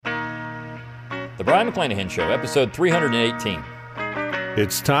The Brian McClanahan Show, episode 318.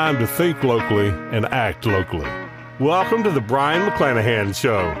 It's time to think locally and act locally. Welcome to the Brian McClanahan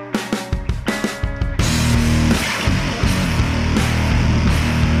Show.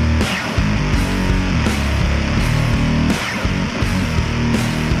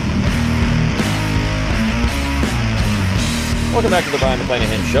 Welcome back to the Brian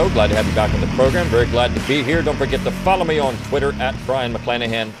McClanahan Show. Glad to have you back on the program. Very glad to be here. Don't forget to follow me on Twitter at Brian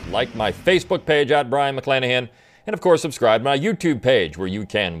McClanahan. Like my Facebook page at Brian McClanahan. And of course, subscribe to my YouTube page where you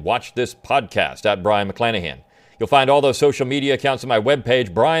can watch this podcast at Brian McClanahan. You'll find all those social media accounts on my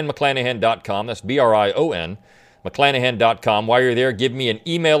webpage, brianmcclanahan.com. That's B-R-I-O-N, McClanahan.com. While you're there, give me an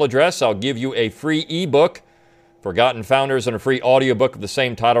email address. I'll give you a free ebook, Forgotten Founders, and a free audiobook of the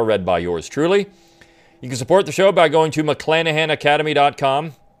same title read by yours truly. You can support the show by going to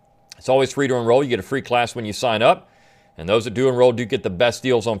McClanahanacademy.com. It's always free to enroll. You get a free class when you sign up. And those that do enroll do get the best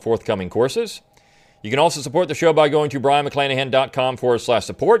deals on forthcoming courses. You can also support the show by going to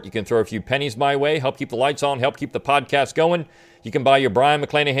brianmcclanahan.com/support. You can throw a few pennies my way, help keep the lights on, help keep the podcast going. You can buy your Brian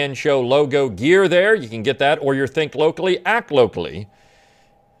McClanahan Show logo gear there. You can get that, or your Think Locally, Act Locally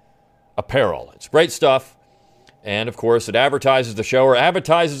apparel. It's great stuff. And, of course, it advertises the show, or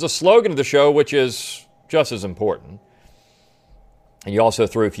advertises the slogan of the show, which is just as important. And you also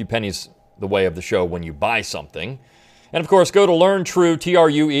throw a few pennies the way of the show when you buy something. And, of course, go to LearnTrue,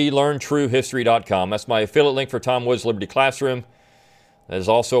 T-R-U-E, LearnTrueHistory.com. That's my affiliate link for Tom Wood's Liberty Classroom. That is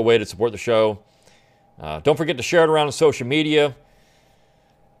also a way to support the show. Don't forget to share it around on social media.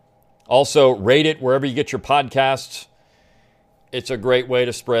 Also, rate it wherever you get your podcasts. It's a great way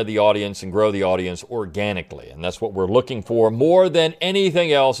to spread the audience and grow the audience organically. And that's what we're looking for more than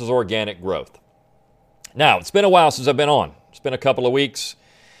anything else is organic growth. Now, it's been a while since I've been on. It's been a couple of weeks.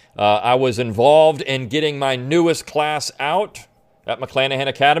 I was involved in getting my newest class out at McClanahan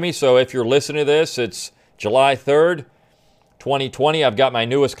Academy. So if you're listening to this, it's July 3rd, 2020. I've got my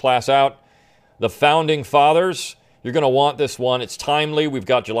newest class out. The Founding Fathers. You're going to want this one. It's timely. We've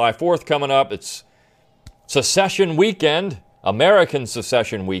got July 4th coming up. It's Secession weekend, American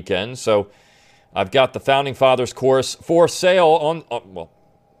Secession weekend. So I've got the Founding Fathers course for sale on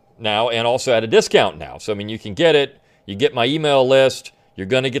now, and also at a discount now. So, I mean, you can get it. You get my email list. You're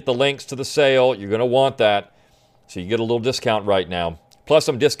going to get the links to the sale. You're going to want that. So you get a little discount right now. Plus,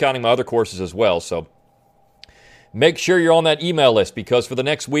 I'm discounting my other courses as well. So make sure you're on that email list, because for the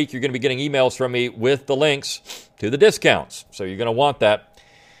next week, you're going to be getting emails from me with the links to the discounts. So you're going to want that.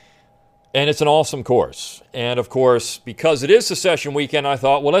 And it's an awesome course. And, of course, because it is Secession weekend, I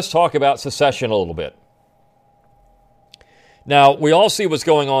thought, well, let's talk about secession a little bit. Now, we all see what's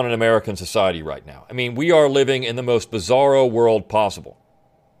going on in American society right now. I mean, we are living in the most bizarro world possible.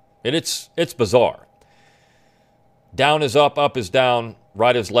 And it's bizarre. Down is up is down,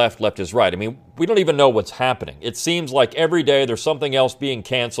 right is left is right. I mean, we don't even know what's happening. It seems like every day there's something else being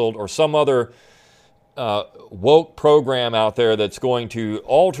canceled, or some other woke program out there that's going to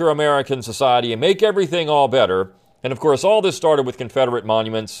alter American society and make everything all better. And, of course, all this started with Confederate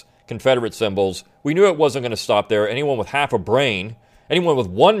monuments, Confederate symbols. We knew it wasn't going to stop there. Anyone with half a brain, anyone with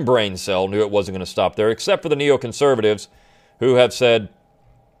one brain cell knew it wasn't going to stop there, except for the neoconservatives who have said,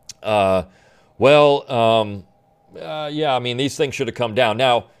 yeah, I mean, these things should have come down.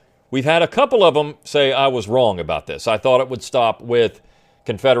 Now, we've had a couple of them say I was wrong about this. I thought it would stop with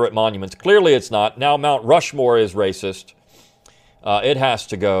Confederate monuments. Clearly it's not. Now Mount Rushmore is racist. It has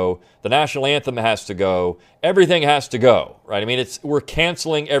to go. The national anthem has to go. Everything has to go, right? I mean, we're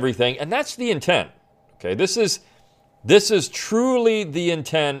canceling everything, and that's the intent. Okay, this is truly the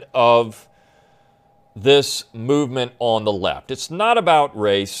intent of this movement on the left. It's not about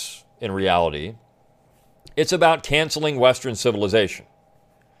race in reality. It's about canceling Western civilization.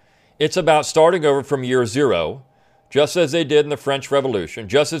 It's about starting over from year zero, just as they did in the French Revolution,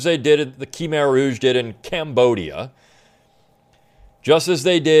 just as they did, the Khmer Rouge did in Cambodia, just as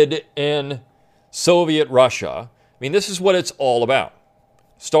they did in Soviet Russia. I mean, this is what it's all about.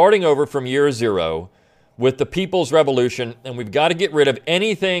 Starting over from year zero with the People's Revolution, and we've got to get rid of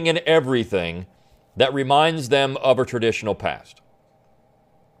anything and everything that reminds them of a traditional past.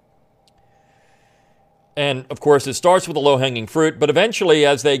 And, of course, it starts with the low-hanging fruit, but eventually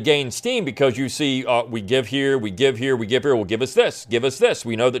as they gain steam, because you see, we give here, well, give us this.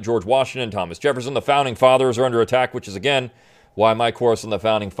 We know that George Washington, Thomas Jefferson, the Founding Fathers are under attack, which is, again, why my course on the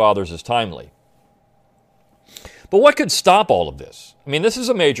Founding Fathers is timely. But what could stop all of this? I mean, this is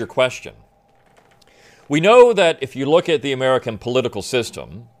a major question. We know that if you look at the American political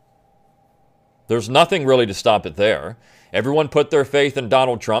system, there's nothing really to stop it there. Everyone put their faith in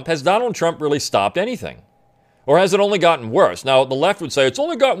Donald Trump. Has Donald Trump really stopped anything? Or has it only gotten worse? Now, the left would say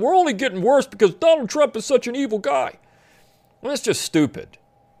we're only getting worse because Donald Trump is such an evil guy. Well, that's just stupid.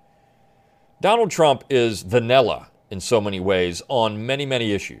 Donald Trump is vanilla in so many ways on many,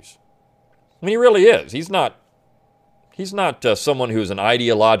 many issues. I mean, he really is. He's not someone who's an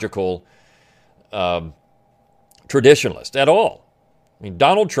ideological traditionalist at all. I mean,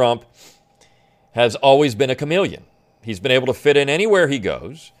 Donald Trump has always been a chameleon. He's been able to fit in anywhere he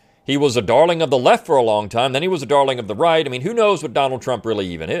goes. He was a darling of the left for a long time. Then he was a darling of the right. I mean, who knows what Donald Trump really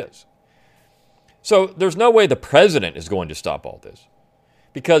even is? So there's no way the president is going to stop all this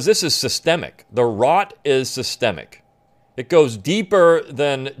because this is systemic. The rot is systemic. It goes deeper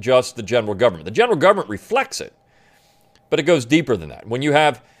than just the general government. The general government reflects it, but it goes deeper than that. When you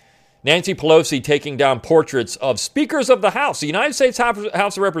have Nancy Pelosi taking down portraits of speakers of the House, the United States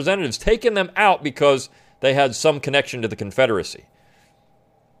House of Representatives, taking them out because they had some connection to the Confederacy.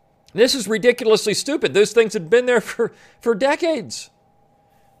 This is ridiculously stupid. Those things had been there for decades.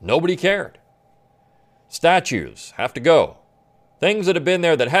 Nobody cared. Statues have to go. Things that have been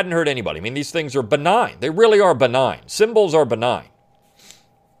there that hadn't hurt anybody. I mean, these things are benign. They really are benign. Symbols are benign.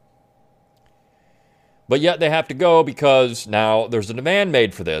 But yet they have to go because now there's a demand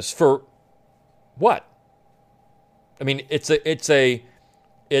made for this. For what? I mean, it's a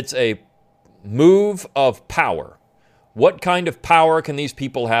move of power. What kind of power can these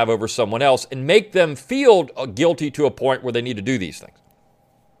people have over someone else and make them feel guilty to a point where they need to do these things?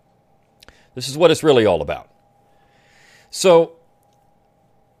 This is what it's really all about. So,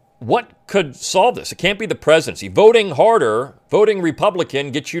 what could solve this? It can't be the presidency. Voting harder, voting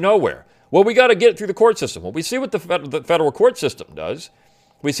Republican gets you nowhere. Well, we got to get it through the court system. Well, we see what the federal court system does.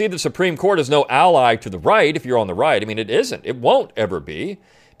 We see the Supreme Court is no ally to the right if you're on the right. I mean, it isn't. It won't ever be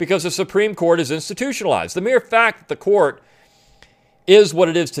because the Supreme Court is institutionalized. The mere fact that the court is what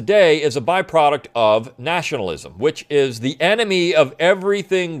it is today is a byproduct of nationalism, which is the enemy of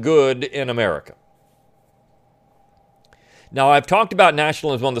everything good in America. Now, I've talked about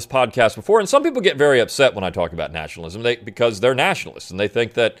nationalism on this podcast before, and some people get very upset when I talk about nationalism because they're nationalists, and they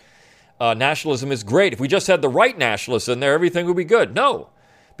think that nationalism is great. If we just had the right nationalists in there, everything would be good. No,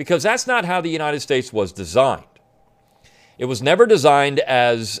 because that's not how the United States was designed. It was never designed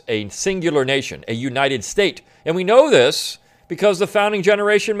as a singular nation, a united state. And we know this because the founding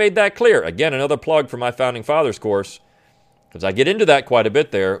generation made that clear. Again, another plug for my Founding Fathers course, because I get into that quite a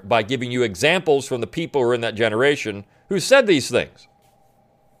bit there by giving you examples from the people who are in that generation who said these things.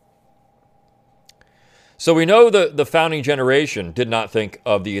 So we know the founding generation did not think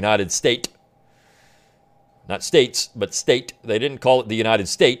of the United States, not states, but state. They didn't call it the United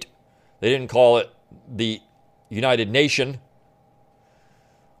State. They didn't call it the United Nation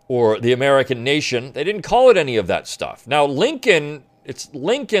or the American nation. They didn't call it any of that stuff. Now, it's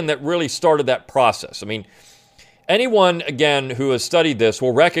Lincoln that really started that process. I mean, anyone, again, who has studied this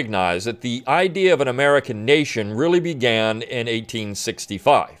will recognize that the idea of an American nation really began in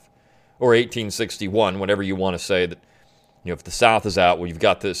 1865 or 1861, whatever you want to say that, if the South is out, well, you've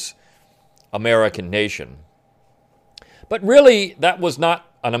got this American nation. But really, that was not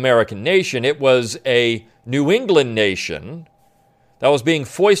an American nation. It was a New England nation that was being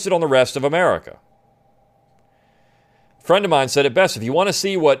foisted on the rest of America. A friend of mine said it best, if you want to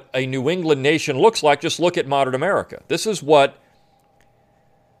see what a New England nation looks like, just look at modern America. This is what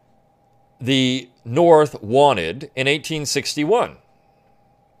the North wanted in 1861.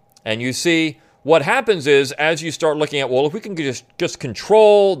 And you see, what happens is, as you start looking at, well, if we can just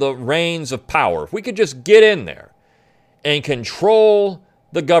control the reins of power, if we could just get in there and control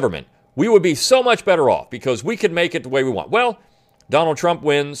the government, we would be so much better off because we could make it the way we want. Well, Donald Trump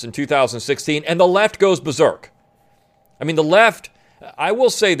wins in 2016, and the left goes berserk. I mean, the left, I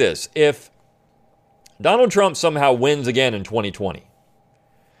will say this, if Donald Trump somehow wins again in 2020,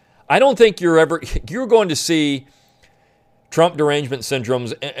 I don't think you're going to see Trump derangement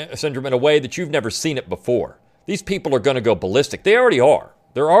syndrome in a way that you've never seen it before. These people are going to go ballistic. They already are.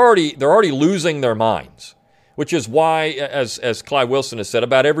 They're already losing their minds, which is why, as Clive Wilson has said,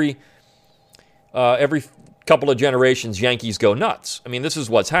 about every couple of generations, Yankees go nuts. I mean, this is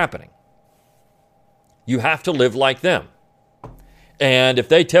what's happening. You have to live like them. And if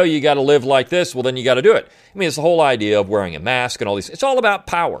they tell you got to live like this, well, then you got to do it. I mean, it's the whole idea of wearing a mask and all these. It's all about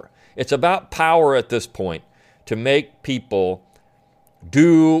power. It's about power at this point to make people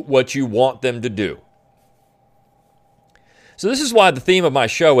do what you want them to do. So this is why the theme of my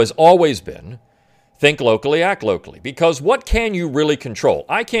show has always been think locally, act locally. Because what can you really control?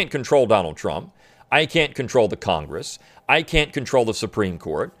 I can't control Donald Trump. I can't control the Congress. I can't control the Supreme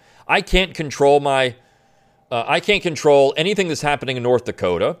Court. I can't control anything that's happening in North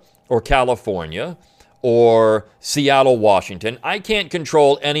Dakota or California or Seattle, Washington. I can't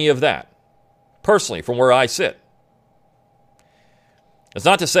control any of that, personally, from where I sit. It's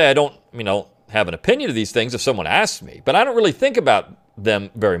not to say I don't, have an opinion of these things if someone asks me, but I don't really think about them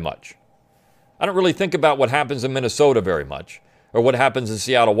very much. I don't really think about what happens in Minnesota very much, or what happens in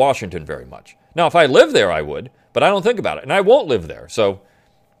Seattle, Washington very much. Now, if I lived there, I would, but I don't think about it, and I won't live there, so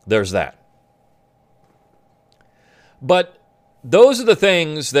there's that. But those are the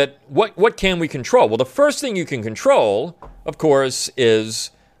things that, what can we control? Well, the first thing you can control, of course,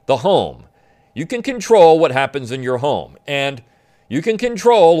 is the home. You can control what happens in your home, and you can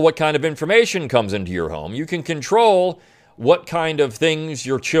control what kind of information comes into your home. You can control what kind of things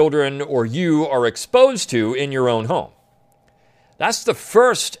your children or you are exposed to in your own home. That's the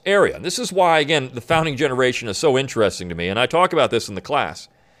first area. This is why, again, the founding generation is so interesting to me, and I talk about this in the class.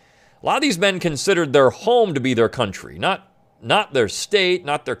 A lot of these men considered their home to be their country, not their state,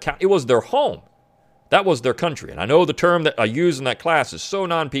 not their county. It was their home. That was their country. And I know the term that I use in that class is so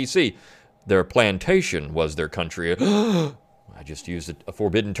non-PC. Their plantation was their country. I just used a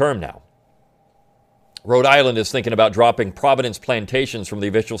forbidden term now. Rhode Island is thinking about dropping Providence Plantations from the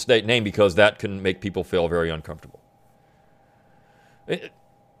official state name because that can make people feel very uncomfortable.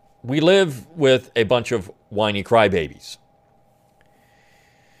 We live with a bunch of whiny crybabies.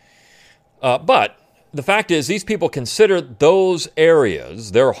 But the fact is, these people considered those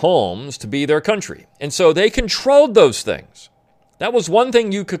areas, their homes, to be their country. And so they controlled those things. That was one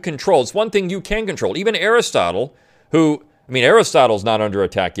thing you could control. It's one thing you can control. Even Aristotle, Aristotle's not under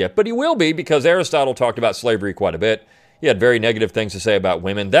attack yet, but he will be because Aristotle talked about slavery quite a bit. He had very negative things to say about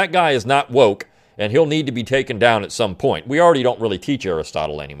women. That guy is not woke, and he'll need to be taken down at some point. We already don't really teach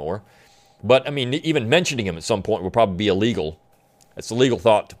Aristotle anymore. But, even mentioning him at some point will probably be illegal. It's a legal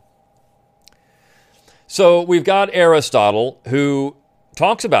thought. So we've got Aristotle who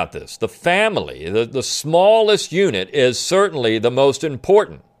talks about this. The family, the smallest unit, is certainly the most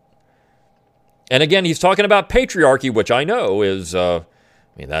important. And again, he's talking about patriarchy, which I know is, can't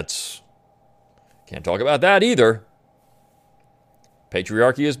talk about that either.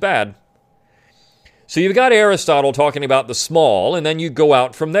 Patriarchy is bad. So you've got Aristotle talking about the small, and then you go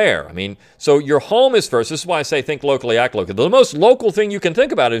out from there. So your home is first. This is why I say think locally, act locally. The most local thing you can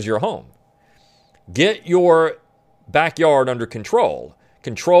think about is your home. Get your backyard under control.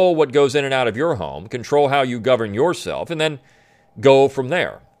 Control what goes in and out of your home. Control how you govern yourself, and then go from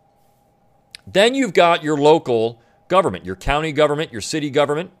there. Then you've got your local government, your county government, your city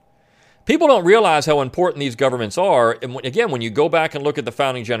government. People don't realize how important these governments are. And when you go back and look at the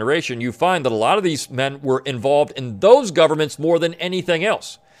founding generation, you find that a lot of these men were involved in those governments more than anything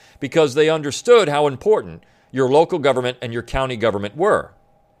else because they understood how important your local government and your county government were.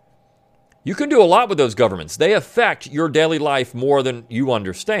 You can do a lot with those governments. They affect your daily life more than you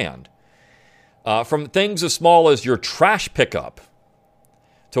understand. From things as small as your trash pickup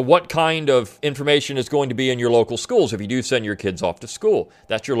to what kind of information is going to be in your local schools if you do send your kids off to school.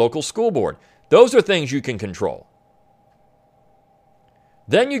 That's your local school board. Those are things you can control.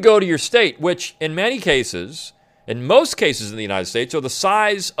 Then you go to your state, which in most cases in the United States, are the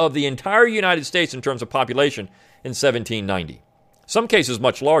size of the entire United States in terms of population in 1790. Some cases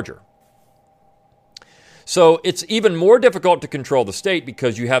much larger. So it's even more difficult to control the state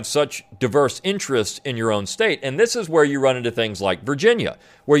because you have such diverse interests in your own state. And this is where you run into things like Virginia,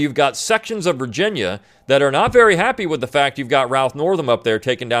 where you've got sections of Virginia that are not very happy with the fact you've got Ralph Northam up there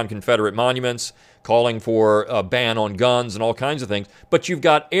taking down Confederate monuments, calling for a ban on guns and all kinds of things. But you've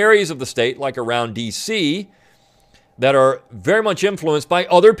got areas of the state, like around D.C., that are very much influenced by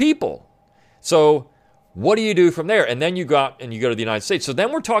other people. So what do you do from there? And then you go out and you go to the United States. So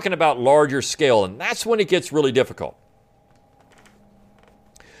then we're talking about larger scale, and that's when it gets really difficult.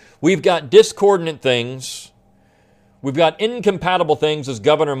 We've got discordant things. We've got incompatible things, as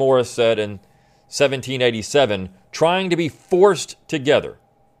Gouverneur Morris said in 1787, trying to be forced together.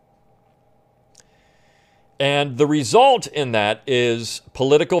 And the result in that is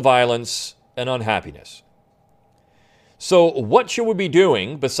political violence and unhappiness. So what should we be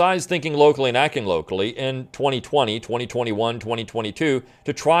doing besides thinking locally and acting locally in 2020, 2021, 2022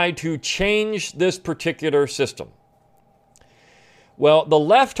 to try to change this particular system? Well, the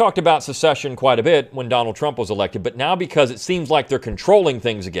left talked about secession quite a bit when Donald Trump was elected, but now because it seems like they're controlling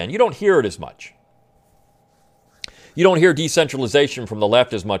things again, you don't hear it as much. You don't hear decentralization from the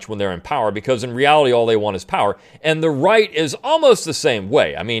left as much when they're in power because in reality all they want is power. And the right is almost the same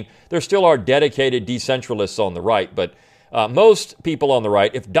way. There still are dedicated decentralists on the right, but most people on the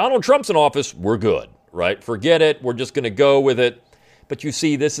right, if Donald Trump's in office, we're good, right? Forget it. We're just going to go with it. But you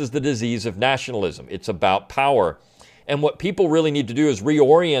see, this is the disease of nationalism. It's about power. And what people really need to do is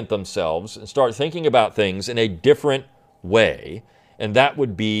reorient themselves and start thinking about things in a different way. And that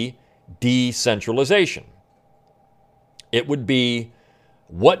would be decentralization. It would be,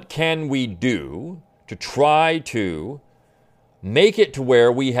 what can we do to try to make it to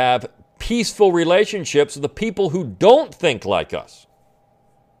where we have peaceful relationships with the people who don't think like us?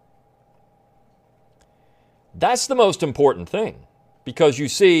 That's the most important thing. Because you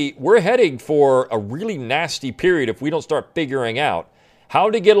see, we're heading for a really nasty period if we don't start figuring out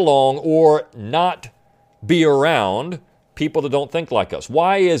how to get along or not be around people that don't think like us.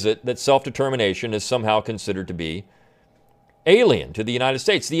 Why is it that self-determination is somehow considered to be alien to the United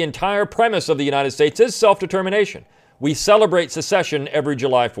States? The entire premise of the United States is self-determination. We celebrate secession every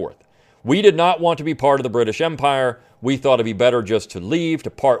July 4th. We did not want to be part of the British Empire. We thought it'd be better just to leave, to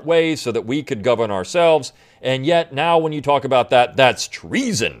part ways so that we could govern ourselves. And yet now when you talk about that, that's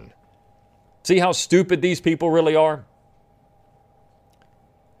treason. See how stupid these people really are?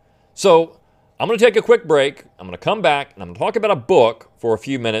 So I'm going to take a quick break. I'm going to come back and I'm going to talk about a book for a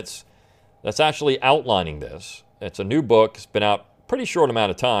few minutes that's actually outlining this. It's a new book. It's been out a pretty short amount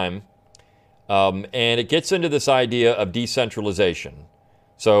of time. And it gets into this idea of decentralization.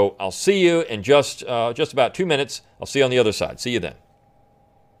 So I'll see you in just about 2 minutes. I'll see you on the other side. See you then.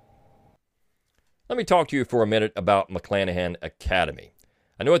 Let me talk to you for a minute about McClanahan Academy.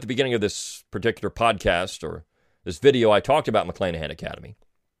 I know at the beginning of this particular podcast or this video, I talked about McClanahan Academy.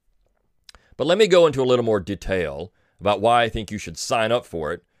 But let me go into a little more detail about why I think you should sign up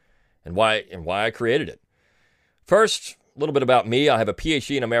for it and why I created it. First, a little bit about me. I have a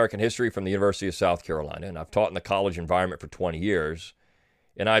PhD in American history from the University of South Carolina, and I've taught in the college environment for 20 years.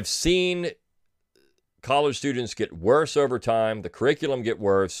 And I've seen college students get worse over time, the curriculum get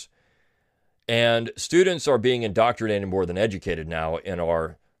worse, and students are being indoctrinated more than educated now in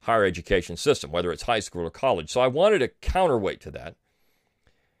our higher education system, whether it's high school or college. So I wanted a counterweight to that.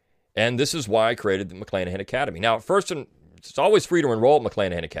 And this is why I created the McClanahan Academy. Now, first, it's always free to enroll at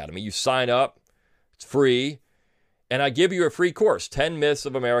McClanahan Academy. You sign up, it's free, and I give you a free course, 10 Myths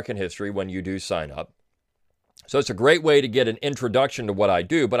of American History, when you do sign up. So it's a great way to get an introduction to what I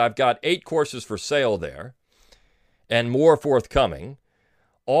do, but I've got 8 courses for sale there and more forthcoming.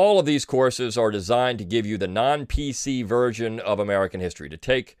 All of these courses are designed to give you the non-PC version of American history, to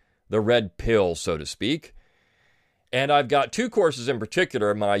take the red pill, so to speak. And I've got 2 courses in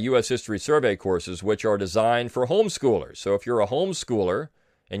particular, my U.S. History Survey courses, which are designed for homeschoolers. So if you're a homeschooler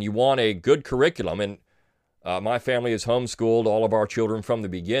and you want a good curriculum, and my family has homeschooled all of our children from the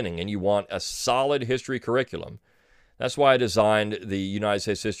beginning, and you want a solid history curriculum. That's why I designed the United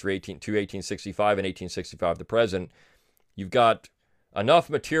States History to 1865 and 1865 to present. You've got enough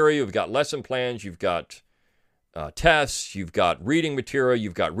material, you've got lesson plans, you've got tests, you've got reading material,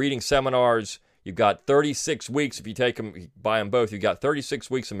 you've got reading seminars, you've got 36 weeks, if you take them, buy them both, you've got 36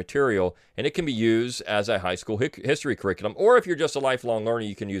 weeks of material, and it can be used as a high school history curriculum, or if you're just a lifelong learner,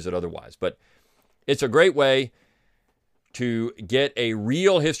 you can use it otherwise. But it's a great way to get a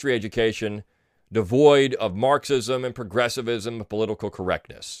real history education devoid of Marxism and progressivism and political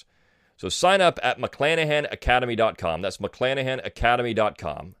correctness. So sign up at McClanahanacademy.com. That's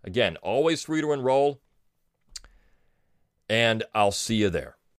McClanahanacademy.com. Again, always free to enroll, and I'll see you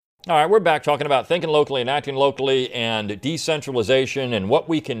there. All right, we're back talking about thinking locally and acting locally and decentralization and what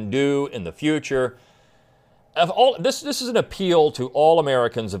we can do in the future. This is an appeal to all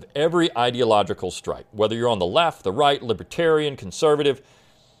Americans of every ideological stripe, whether you're on the left, the right, libertarian, conservative,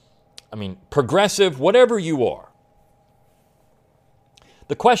 progressive, whatever you are.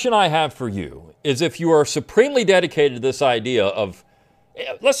 The question I have for you is, if you are supremely dedicated to this idea of,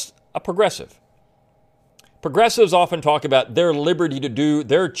 a progressive. Progressives often talk about their liberty to do,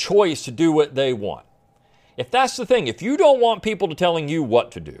 their choice to do what they want. If that's the thing, if you don't want people to telling you what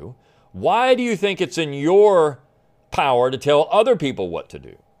to do, why do you think it's in your power to tell other people what to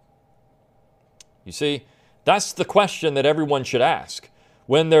do? You see, that's the question that everyone should ask.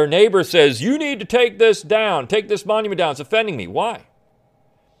 When their neighbor says, you need to take this down, take this monument down, it's offending me. Why?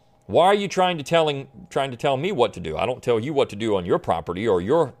 Why are you trying to tell me what to do? I don't tell you what to do on your property or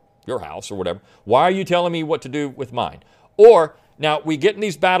your house or whatever. Why are you telling me what to do with mine? Or, now, we get in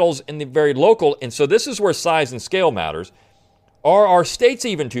these battles in the very local, and so this is where size and scale matters. Are our states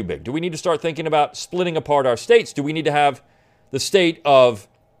even too big? Do we need to start thinking about splitting apart our states? Do we need to have the state of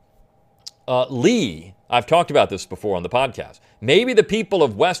Lee? I've talked about this before on the podcast. Maybe the people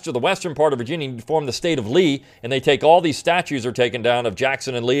of the western part of Virginia need to form the state of Lee, and they take all these statues are taken down of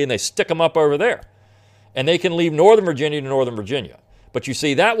Jackson and Lee, and they stick them up over there. And they can leave Northern Virginia to Northern Virginia. But you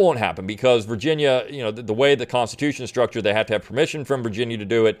see, that won't happen because Virginia, the way the Constitution is structured, they have to have permission from Virginia to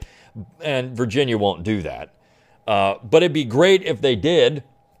do it, and Virginia won't do that. But it'd be great if they did.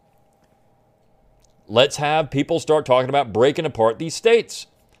 Let's have people start talking about breaking apart these states.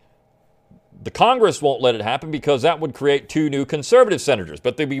 The Congress won't let it happen because that would create 2 new conservative senators,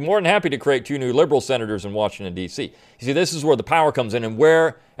 but they'd be more than happy to create 2 new liberal senators in Washington, D.C. You see, this is where the power comes in and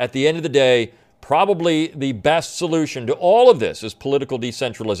where, at the end of the day, probably the best solution to all of this is political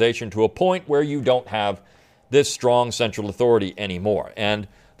decentralization to a point where you don't have this strong central authority anymore. And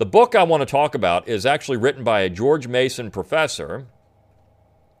the book I want to talk about is actually written by a George Mason professor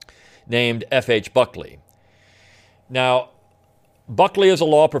named F.H. Buckley. Now, Buckley is a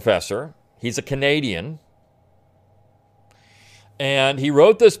law professor. He's a Canadian. And he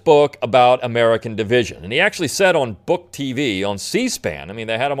wrote this book about American division. And he actually said on Book TV, on C-SPAN, I mean,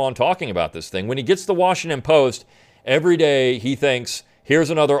 they had him on talking about this thing, when he gets the Washington Post, every day he thinks,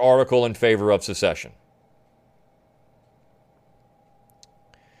 here's another article in favor of secession.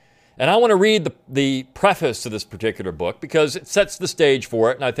 And I want to read the preface to this particular book because it sets the stage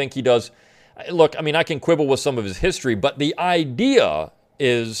for it, and I think he does. Look, I mean, I can quibble with some of his history, but the idea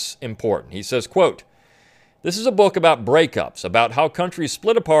is important. He says, quote, "This is a book about breakups, about how countries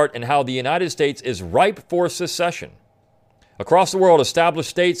split apart and how the United States is ripe for secession. Across the world, established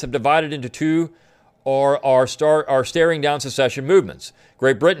states have divided into 2 or are staring down secession movements.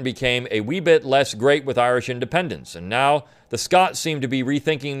 Great Britain became a wee bit less great with Irish independence, and now the Scots seem to be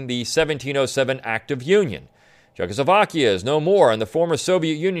rethinking the 1707 Act of Union. Czechoslovakia is no more, and the former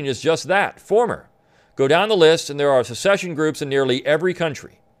Soviet Union is just that, former. Go down the list, and there are secession groups in nearly every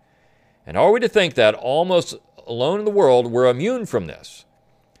country. And are we to think that, almost alone in the world, we're immune from this?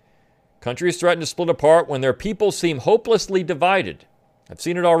 Countries threaten to split apart when their people seem hopelessly divided. I've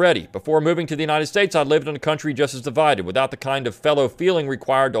seen it already. Before moving to the United States, I lived in a country just as divided, without the kind of fellow feeling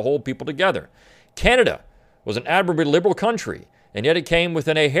required to hold people together. Canada was an admirably liberal country, and yet it came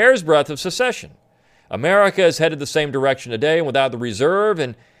within a hair's breadth of secession. America is headed the same direction today, and without the reserve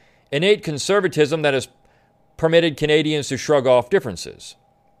and innate conservatism that has permitted Canadians to shrug off differences.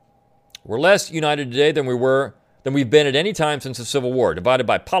 We're less united today than we've been at any time since the Civil War, divided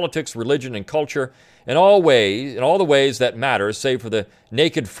by politics, religion, and culture. In all the ways that matter, save for the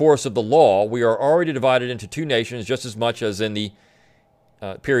naked force of the law, we are already divided into 2 nations just as much as in the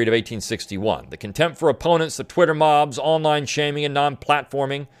period of 1861. The contempt for opponents, the Twitter mobs, online shaming and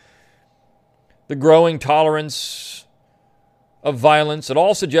non-platforming, the growing tolerance of violence, it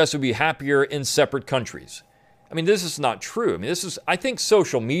all suggests we'd be happier in separate countries. I mean, this is not true. I mean, I think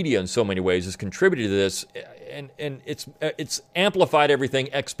social media in so many ways has contributed to this, and it's amplified everything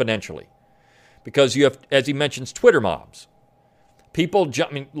exponentially. Because you have, as he mentions, Twitter mobs. People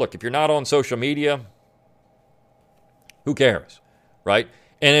I mean, look, if you're not on social media, who cares, right?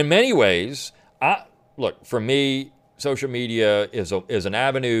 And in many ways, for me, social media is an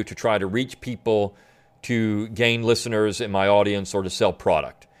avenue to try to reach people, to gain listeners in my audience, or to sell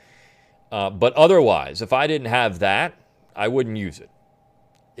product. But otherwise, if I didn't have that, I wouldn't use it.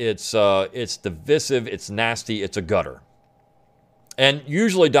 It's divisive, it's nasty, it's a gutter. And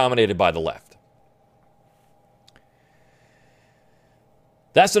usually dominated by the left.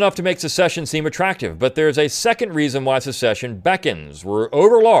 That's enough to make secession seem attractive, but there's a second reason why secession beckons. We're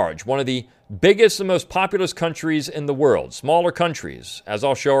overlarge, one of the biggest and most populous countries in the world. Smaller countries, as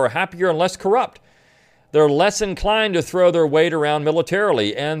I'll show, are happier and less corrupt. They're less inclined to throw their weight around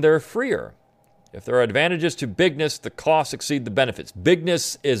militarily, and they're freer. If there are advantages to bigness, the costs exceed the benefits.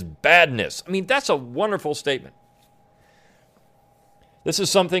 Bigness is badness. I mean, that's a wonderful statement. This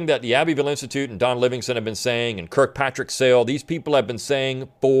is something that the Abbeville Institute and Don Livingston have been saying, and Kirkpatrick Sale, these people have been saying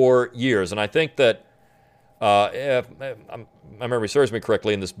for years. And I think that, if my memory serves me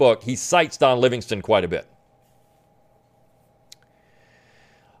correctly in this book, he cites Don Livingston quite a bit.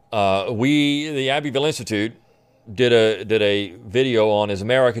 The Abbeville Institute, did a video on Is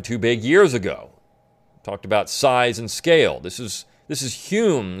America Too Big years ago. Talked about size and scale. This is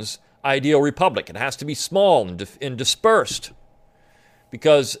Hume's ideal republic. It has to be small and dispersed.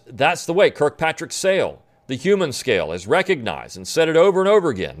 Because that's the way Kirkpatrick Sale, the human scale, has recognized and said it over and over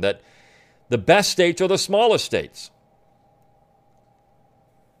again, that the best states are the smallest states.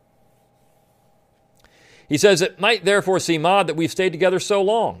 He says, it might therefore seem odd that we've stayed together so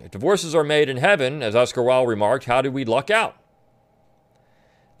long. If divorces are made in heaven, as Oscar Wilde remarked, how did we luck out?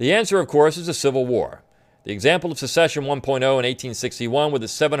 The answer, of course, is the Civil War. The example of Secession 1.0 in 1861 with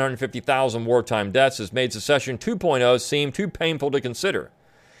its 750,000 wartime deaths has made Secession 2.0 seem too painful to consider.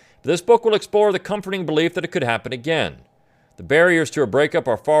 But this book will explore the comforting belief that it could happen again. The barriers to a breakup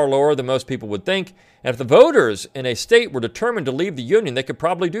are far lower than most people would think, and if the voters in a state were determined to leave the Union, they could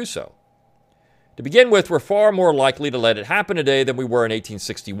probably do so. To begin with, we're far more likely to let it happen today than we were in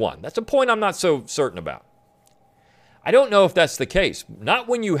 1861. That's a point I'm not so certain about. I don't know if that's the case. Not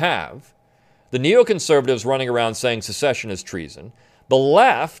when you have the neoconservatives running around saying secession is treason, the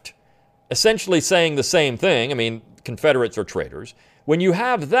left essentially saying the same thing. I mean, Confederates are traitors. When you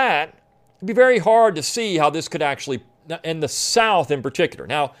have that, it'd be very hard to see how this could actually, in the South in particular.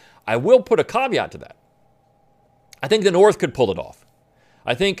 Now, I will put a caveat to that. I think the North could pull it off.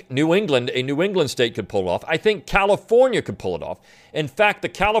 I think New England, a New England state, could pull it off. I think California could pull it off. In fact, the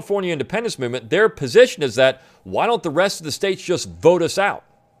California independence movement, their position is that, why don't the rest of the states just vote us out?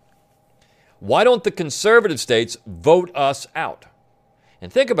 Why don't the conservative states vote us out?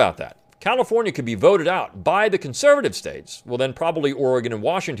 And think about that. California could be voted out by the conservative states. Well, then probably Oregon and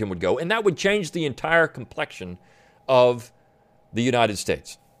Washington would go, and that would change the entire complexion of the United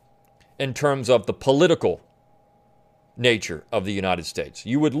States in terms of the political nature of the United States.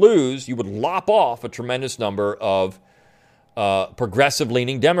 You would lop off a tremendous number of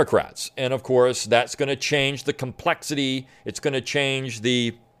progressive-leaning Democrats. And, of course, that's going to change the complexity. It's going to change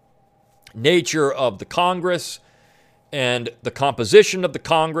the nature of the Congress and the composition of the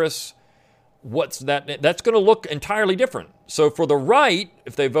Congress. That's going to look entirely different. So for the right,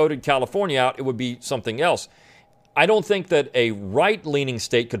 if they voted California out, it would be something else. I don't think that a right-leaning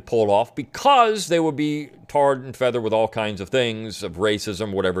state could pull it off because they would be tarred and feathered with all kinds of things, of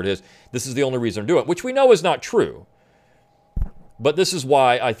racism, whatever it is. This is the only reason to do it, which we know is not true. But this is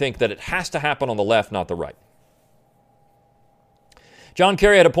why I think that it has to happen on the left, not the right. John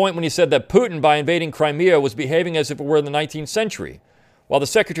Kerry had a point when he said that Putin, by invading Crimea, was behaving as if it were in the 19th century. While the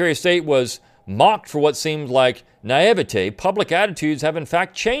Secretary of State was mocked for what seemed like naivete, public attitudes have in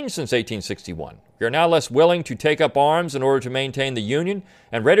fact changed since 1861. We are now less willing to take up arms in order to maintain the Union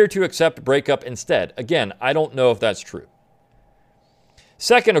and readier to accept breakup instead. Again, I don't know if that's true.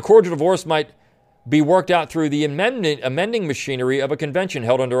 Second, a cordial divorce might be worked out through the amending machinery of a convention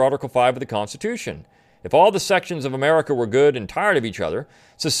held under Article 5 of the Constitution. If all the sections of America were good and tired of each other,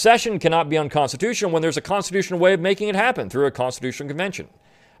 secession cannot be unconstitutional when there's a constitutional way of making it happen through a constitutional convention.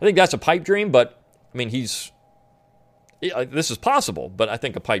 I think that's a pipe dream, but, I mean, this is possible, but I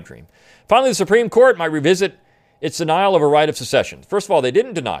think a pipe dream. Finally, the Supreme Court might revisit its denial of a right of secession. First of all, they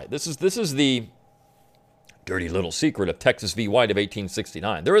didn't deny it. This is the dirty little secret of Texas v. White of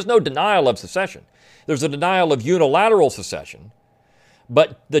 1869. There is no denial of secession. There's a denial of unilateral secession.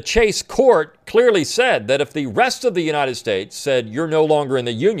 But the Chase court clearly said that if the rest of the United States said you're no longer in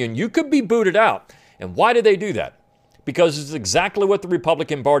the Union, you could be booted out. And why did they do that? Because it's exactly what the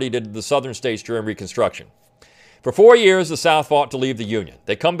Republican Party did to the southern states during Reconstruction. For 4 years, the South fought to leave the Union.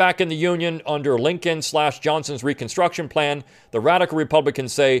 They come back in the Union under Lincoln/Johnson's Reconstruction Plan. The radical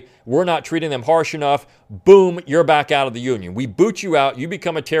Republicans say, we're not treating them harsh enough. Boom, you're back out of the Union. We boot you out. You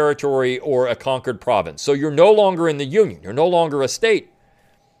become a territory or a conquered province. So you're no longer in the Union. You're no longer a state.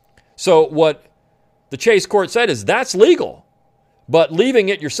 So what the Chase court said is that's legal, but leaving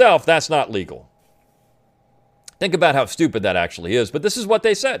it yourself, that's not legal. Think about how stupid that actually is, but this is what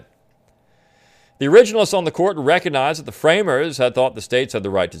they said. The originalists on the court recognized that the framers had thought the states had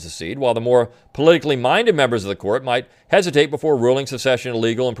the right to secede, while the more politically minded members of the court might hesitate before ruling secession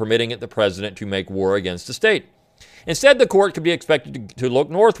illegal and permitting the president to make war against the state. Instead, the court could be expected to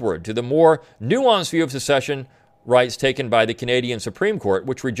look northward to the more nuanced view of secession rights taken by the Canadian Supreme Court,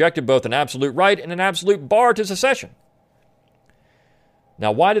 which rejected both an absolute right and an absolute bar to secession.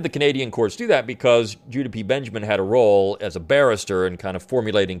 Now, why did the Canadian courts do that? Because Judah P. Benjamin had a role as a barrister in kind of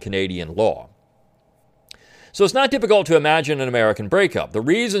formulating Canadian law. So it's not difficult to imagine an American breakup. The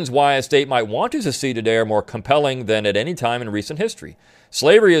reasons why a state might want to secede today are more compelling than at any time in recent history.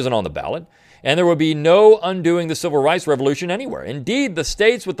 Slavery isn't on the ballot, and there would be no undoing the civil rights revolution anywhere. Indeed, the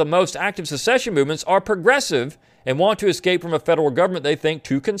states with the most active secession movements are progressive and want to escape from a federal government they think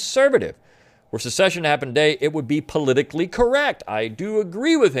too conservative. Were secession to happen today, it would be politically correct. I do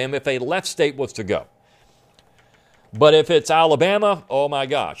agree with him if a left state was to go. But if it's Alabama, oh my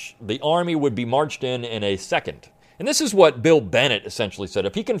gosh, the army would be marched in a second. And this is what Bill Bennett essentially said.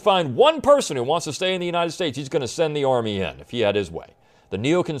 If he can find one person who wants to stay in the United States, he's going to send the army in if he had his way. The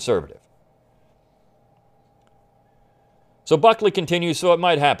neoconservative. So Buckley continues, so it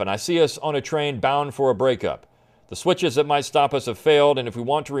might happen. I see us on a train bound for a breakup. The switches that might stop us have failed, and if we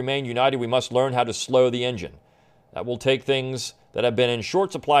want to remain united, we must learn how to slow the engine. That will take things that have been in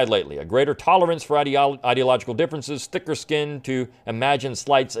short supply lately, a greater tolerance for ideological differences, thicker skin to imagine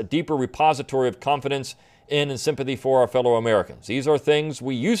slights, a deeper repository of confidence in and sympathy for our fellow Americans. These are things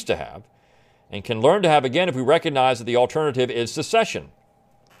we used to have and can learn to have again if we recognize that the alternative is secession.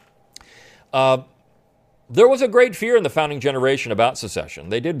 There was a great fear in the founding generation about secession.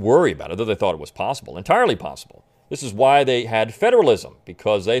 They did worry about it, though they thought it was possible, entirely possible. This is why they had federalism,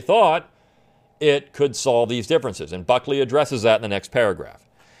 because they thought it could solve these differences. And Buckley addresses that in the next paragraph.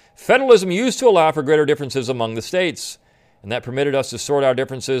 Federalism used to allow for greater differences among the states, and that permitted us to sort our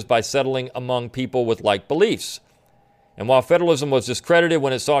differences by settling among people with like beliefs. And while federalism was discredited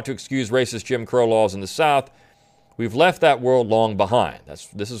when it sought to excuse racist Jim Crow laws in the South, we've left that world long behind.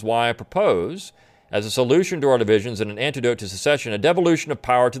 This is why I propose, as a solution to our divisions and an antidote to secession, a devolution of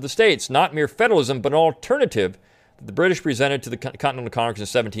power to the states, not mere federalism, but an alternative that the British presented to the Continental Congress in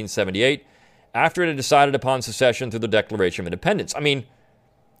 1778 after it had decided upon secession through the Declaration of Independence. I mean,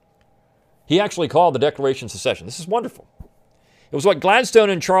 he actually called the Declaration of Secession. This is wonderful. It was what Gladstone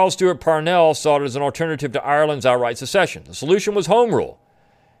and Charles Stewart Parnell sought as an alternative to Ireland's outright secession. The solution was home rule.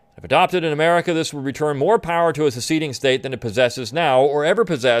 If adopted in America, this would return more power to a seceding state than it possesses now or ever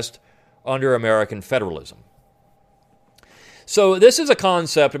possessed under American federalism. So this is a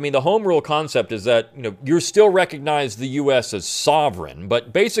concept. I mean, the home rule concept is that, you still recognize the U.S. as sovereign,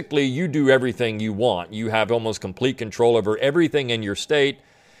 but basically you do everything you want. You have almost complete control over everything in your state.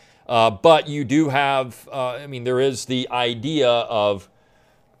 But you do have, there is the idea of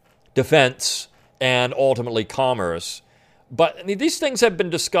defense and ultimately commerce. But these things have been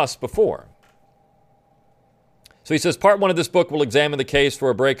discussed before. So he says, part 1 of this book will examine the case for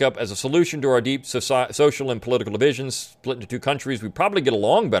a breakup as a solution to our deep social and political divisions. Split into 2 countries, we probably get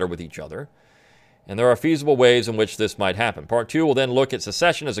along better with each other. And there are feasible ways in which this might happen. Part 2 will then look at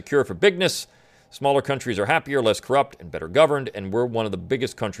secession as a cure for bigness. Smaller countries are happier, less corrupt, and better governed, and we're one of the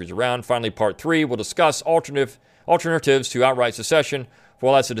biggest countries around. Finally, part 3 will discuss alternatives to outright secession. For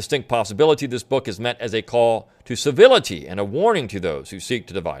while that's a distinct possibility, this book is meant as a call to civility and a warning to those who seek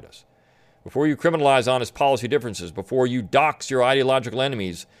to divide us. Before you criminalize honest policy differences, before you dox your ideological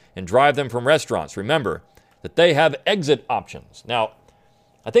enemies and drive them from restaurants, remember that they have exit options. Now,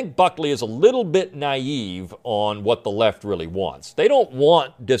 I think Buckley is a little bit naive on what the left really wants. They don't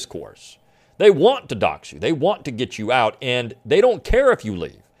want discourse. They want to dox you. They want to get you out, and they don't care if you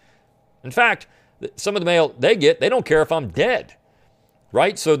leave. In fact, some of the mail they get, they don't care if I'm dead,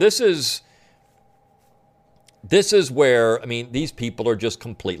 right? So this is where, these people are just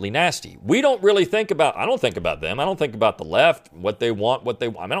completely nasty. We don't really think about, I don't think about them. I don't think about the left, what they want.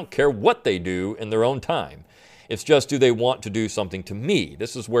 I don't care what they do in their own time. It's just, do they want to do something to me?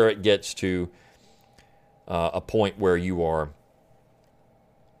 This is where it gets to a point where you are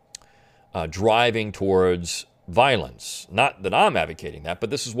driving towards violence. Not that I'm advocating that, but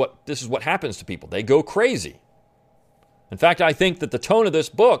this is what happens to people. They go crazy. In fact, I think that the tone of this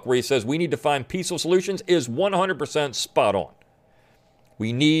book, where he says we need to find peaceful solutions, is 100% spot on.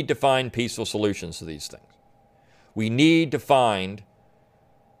 We need to find peaceful solutions to these things. We need to find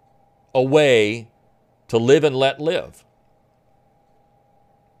a way to live and let live.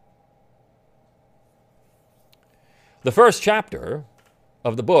 The first chapter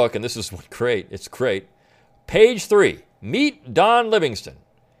of the book, and this is great, it's great. Page 3, meet Don Livingston.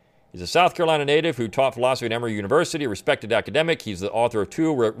 He's a South Carolina native who taught philosophy at Emory University, a respected academic. He's the author of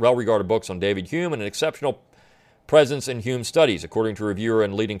 2 well-regarded books on David Hume and an exceptional presence in Hume studies, according to a reviewer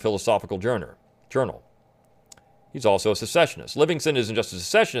and leading philosophical journal. He's also a secessionist. Livingston isn't just a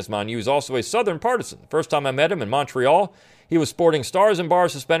secessionist, mind you, he's also a Southern partisan. The first time I met him in Montreal, he was sporting stars and bar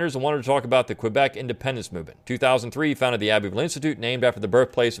suspenders and wanted to talk about the Quebec independence movement. In 2003, he founded the Abbeville Institute, named after the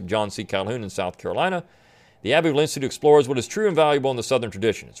birthplace of John C. Calhoun in South Carolina. The Abbeville Institute explores what is true and valuable in the Southern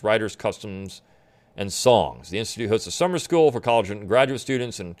tradition, its writers, customs, and songs. The Institute hosts a summer school for college and graduate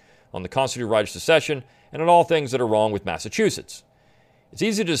students and on the constitutional right of secession and on all things that are wrong with Massachusetts. It's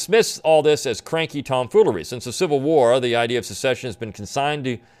easy to dismiss all this as cranky tomfoolery. Since the Civil War, the idea of secession has been consigned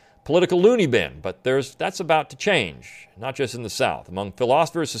to political loony bin, but that's about to change, not just in the South. Among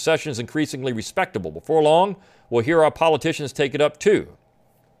philosophers, secession is increasingly respectable. Before long, we'll hear our politicians take it up too.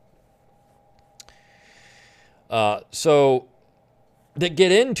 So he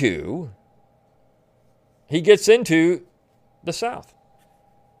gets into the South.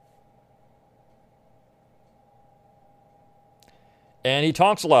 And he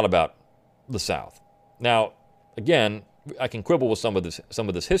talks a lot about the South. Now, again, I can quibble with some of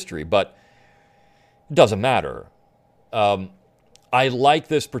this history, but it doesn't matter. I like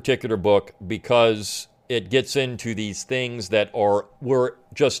this particular book because it gets into these things that were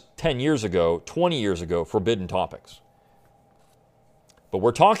just 10 years ago, 20 years ago, forbidden topics. But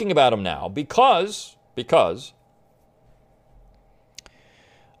we're talking about them now because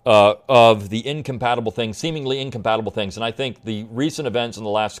of the seemingly incompatible things. And I think the recent events in the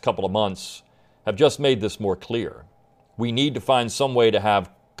last couple of months have just made this more clear. We need to find some way to have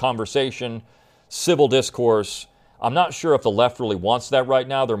conversation, civil discourse. I'm not sure if the left really wants that right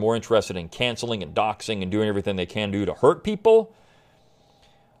now. They're more interested in canceling and doxing and doing everything they can do to hurt people.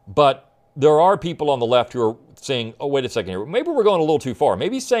 But there are people on the left who are saying, oh, wait a second here, maybe we're going a little too far.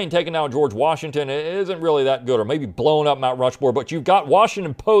 Maybe saying taking out George Washington isn't really that good, or maybe blowing up Mount Rushmore, but you've got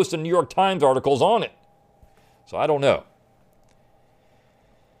Washington Post and New York Times articles on it. So I don't know.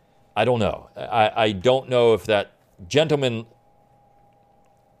 I don't know if that gentleman's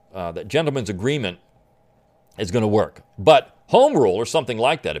agreement is going to work. But home rule or something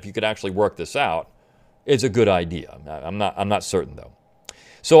like that, if you could actually work this out, is a good idea. I'm not certain, though.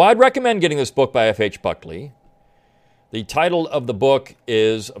 So I'd recommend getting this book by F.H. Buckley. The title of the book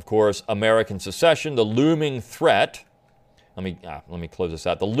is, of course, American Secession, The Looming Threat. Let me close this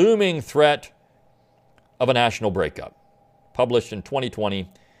out. The Looming Threat of a National Breakup. Published in 2020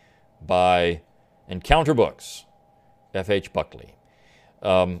 by Encounter Books, F.H. Buckley.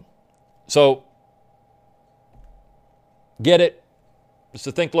 So, get it. It's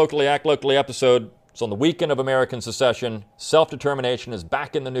the Think Locally, Act Locally episode. It's on the weekend of American Secession. Self-determination is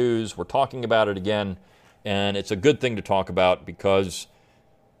back in the news. We're talking about it again. And it's a good thing to talk about because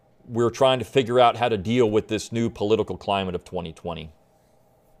we're trying to figure out how to deal with this new political climate of 2020.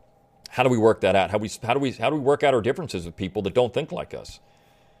 How do we work that out? How do we work out our differences with people that don't think like us?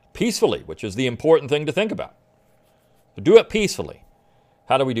 Peacefully, which is the important thing to think about. So do it peacefully.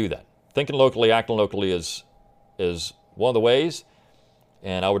 How do we do that? Thinking locally, acting locally is one of the ways.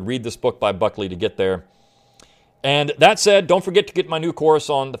 And I would read this book by Buckley to get there. And that said, don't forget to get my new course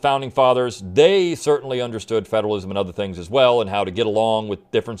on the Founding Fathers. They certainly understood federalism and other things as well, and how to get along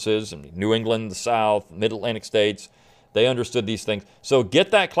with differences in New England, the South, Mid-Atlantic states. They understood these things. So get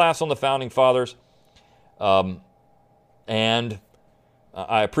that class on the Founding Fathers. And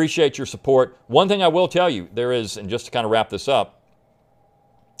I appreciate your support. One thing I will tell you, there is, and just to kind of wrap this up,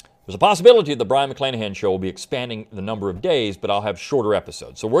 there's a possibility the Brian McClanahan Show will be expanding the number of days, but I'll have shorter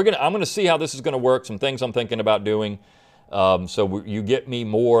episodes. So I'm going to see how this is going to work, some things I'm thinking about doing. So you get me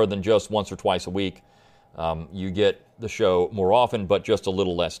more than just once or twice a week. You get the show more often, but just a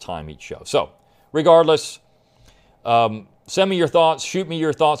little less time each show. So regardless, send me your thoughts. Shoot me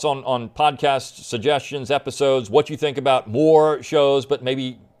your thoughts on podcast suggestions, episodes, what you think about more shows, but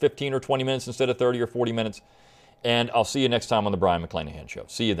maybe 15 or 20 minutes instead of 30 or 40 minutes. And I'll see you next time on the Brian McClanahan Show.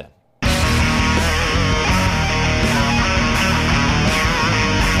 See you then.